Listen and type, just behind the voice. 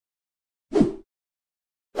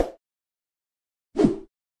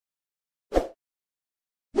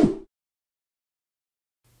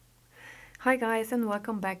Hi guys and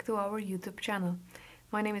welcome back to our YouTube channel.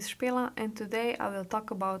 My name is Špela and today I will talk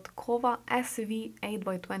about Kowa SV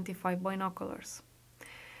 8x25 binoculars.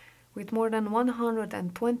 With more than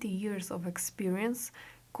 120 years of experience,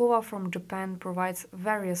 Kowa from Japan provides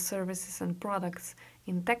various services and products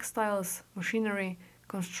in textiles, machinery,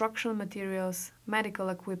 construction materials, medical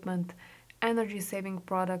equipment, energy-saving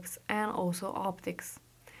products and also optics.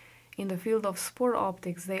 In the field of sport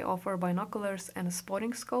optics, they offer binoculars and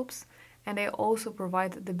spotting scopes, and they also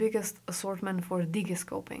provide the biggest assortment for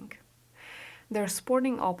digiscoping. Their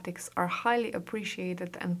sporting optics are highly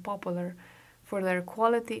appreciated and popular for their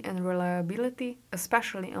quality and reliability,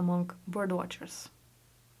 especially among birdwatchers.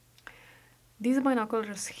 These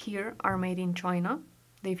binoculars here are made in China.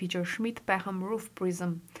 They feature Schmidt-Peckham roof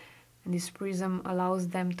prism, and this prism allows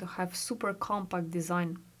them to have super compact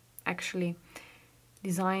design. Actually,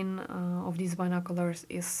 design of these binoculars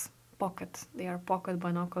is pocket. They are pocket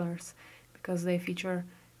binoculars because they feature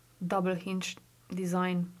double hinge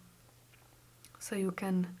design, so you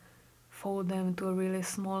can fold them to a really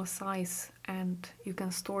small size and you can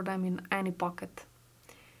store them in any pocket.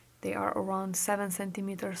 They are around 7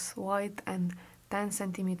 centimeters wide and 10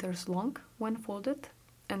 centimeters long when folded,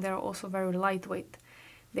 and they are also very lightweight.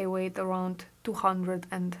 They weigh around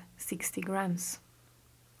 260 grams.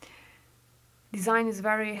 Design is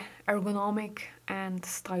very ergonomic and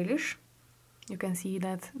stylish. You can see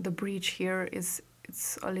that the breech here it's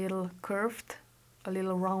a little curved, a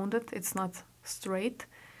little rounded, it's not straight.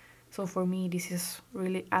 So for me this is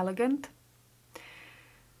really elegant.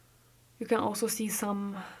 You can also see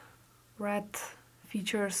some red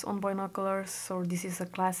features on binoculars, so this is a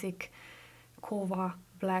classic Kowa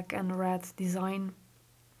black and red design.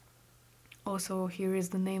 Also here is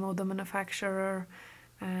the name of the manufacturer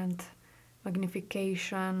and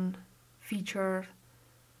magnification, feature,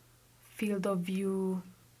 field of view,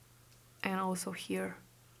 and also here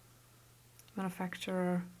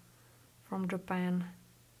manufacturer from Japan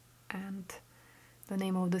and the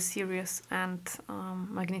name of the series and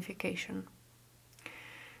magnification.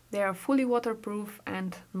 They are fully waterproof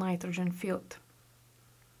and nitrogen filled.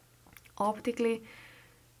 Optically,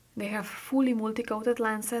 they have fully multi-coated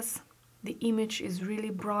lenses. The image is really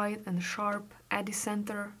bright and sharp at the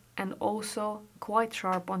center and also quite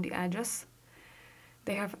sharp on the edges.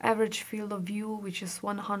 They have average field of view, which is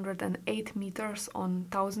 108 meters on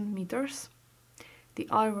 1000 meters. The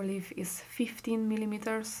eye relief is 15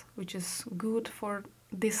 millimeters, which is good for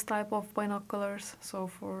this type of binoculars, so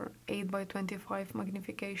for 8x25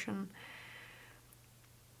 magnification.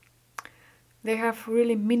 They have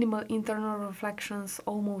really minimal internal reflections,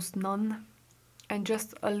 almost none, and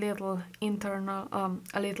just a little internal,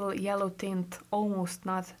 a little yellow tint, almost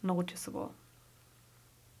not noticeable.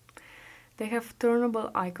 They have turnable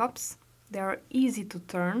eye cups. They are easy to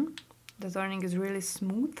turn. The turning is really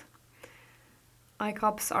smooth. Eye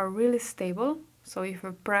cups are really stable, so if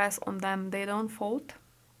you press on them, they don't fold.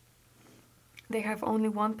 They have only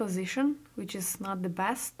one position, which is not the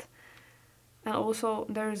best. And also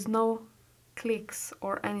there is no clicks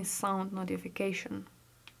or any sound notification.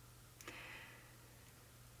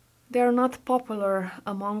 They are not popular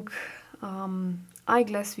among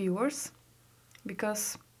eyeglass viewers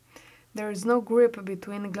because there is no grip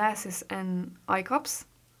between glasses and eye cups,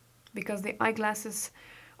 because the eyeglasses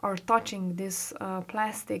are touching this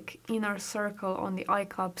plastic inner circle on the eye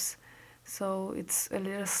cups, so it's a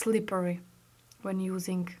little slippery when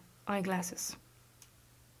using eyeglasses.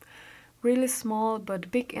 Really small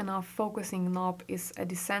but big enough focusing knob is at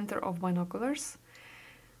the center of binoculars.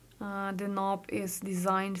 The knob is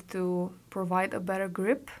designed to provide a better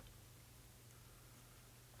grip.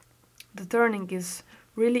 The turning is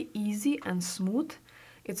really easy and smooth.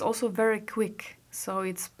 It's also very quick, so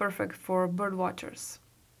it's perfect for bird watchers.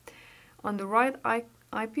 On the right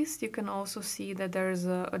eyepiece you can also see that there is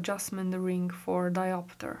an adjustment ring for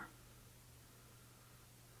diopter.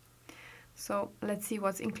 So let's see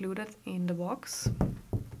what's included in the box.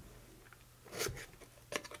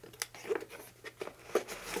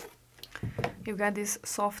 You get this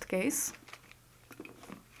soft case.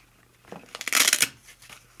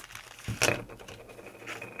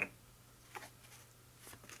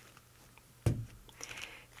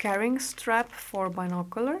 Carrying strap for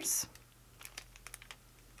binoculars.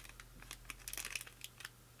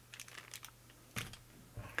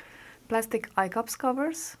 Plastic eye cups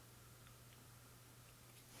covers.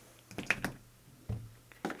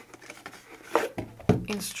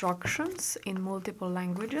 Instructions in multiple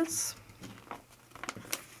languages.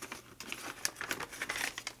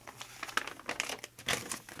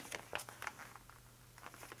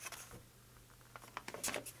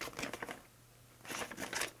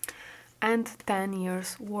 and 10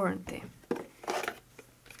 years warranty.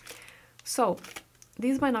 So,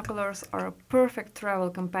 these binoculars are a perfect travel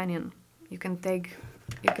companion. You can take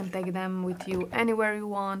them with you anywhere you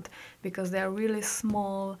want because they are really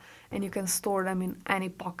small and you can store them in any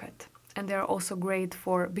pocket. And they are also great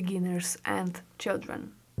for beginners and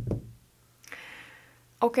children.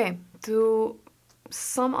 Okay, to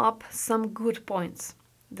sum up some good points.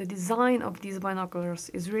 The design of these binoculars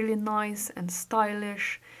is really nice and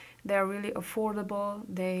stylish. They are really affordable.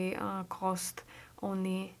 They cost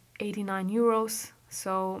only 89 euros.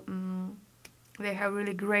 So they have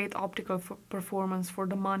really great optical performance for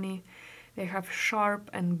the money. They have sharp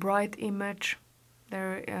and bright image.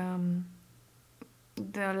 The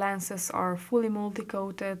lenses are fully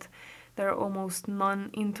multi-coated. There are almost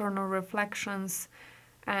non-internal reflections,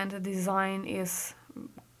 and the design is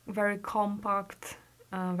very compact,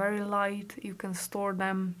 very light. You can store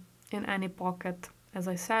them in any pocket, as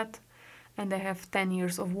I said, and they have 10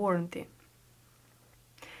 years of warranty.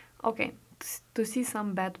 Okay, to see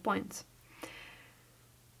some bad points.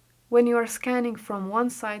 When you are scanning from one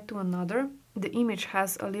side to another, the image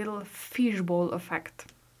has a little fishbowl effect.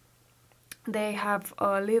 They have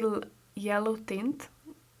a little yellow tint,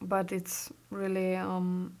 but it's really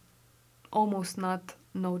almost not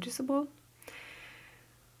noticeable.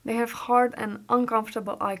 They have hard and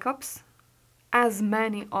uncomfortable eye cups, as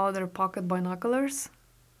many other pocket binoculars.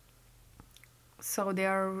 So they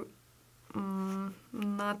are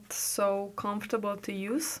not so comfortable to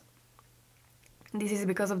use. This is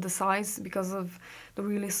because of the size, because of the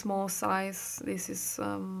really small size. This is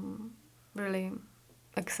really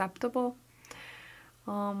acceptable.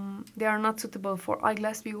 They are not suitable for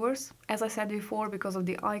eyeglass viewers, as I said before, because of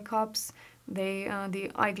the eye cups.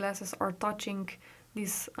 The eyeglasses are touching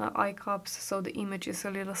these eye cups, so the image is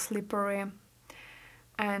a little slippery,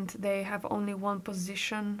 and they have only one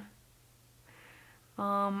position.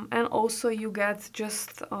 And also you get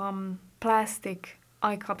just plastic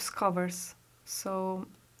eye cups covers, so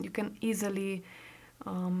you can easily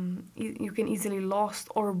lost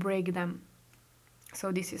or break them.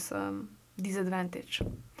 So this is disadvantage.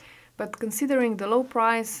 But considering the low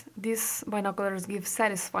price, these binoculars give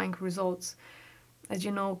satisfying results. As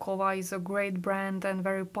you know, Kowa is a great brand and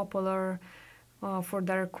very popular for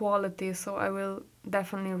their quality, so I will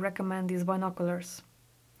definitely recommend these binoculars.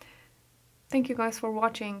 Thank you guys for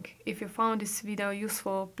watching. If you found this video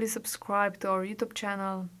useful, please subscribe to our YouTube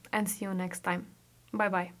channel and see you next time. Bye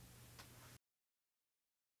bye.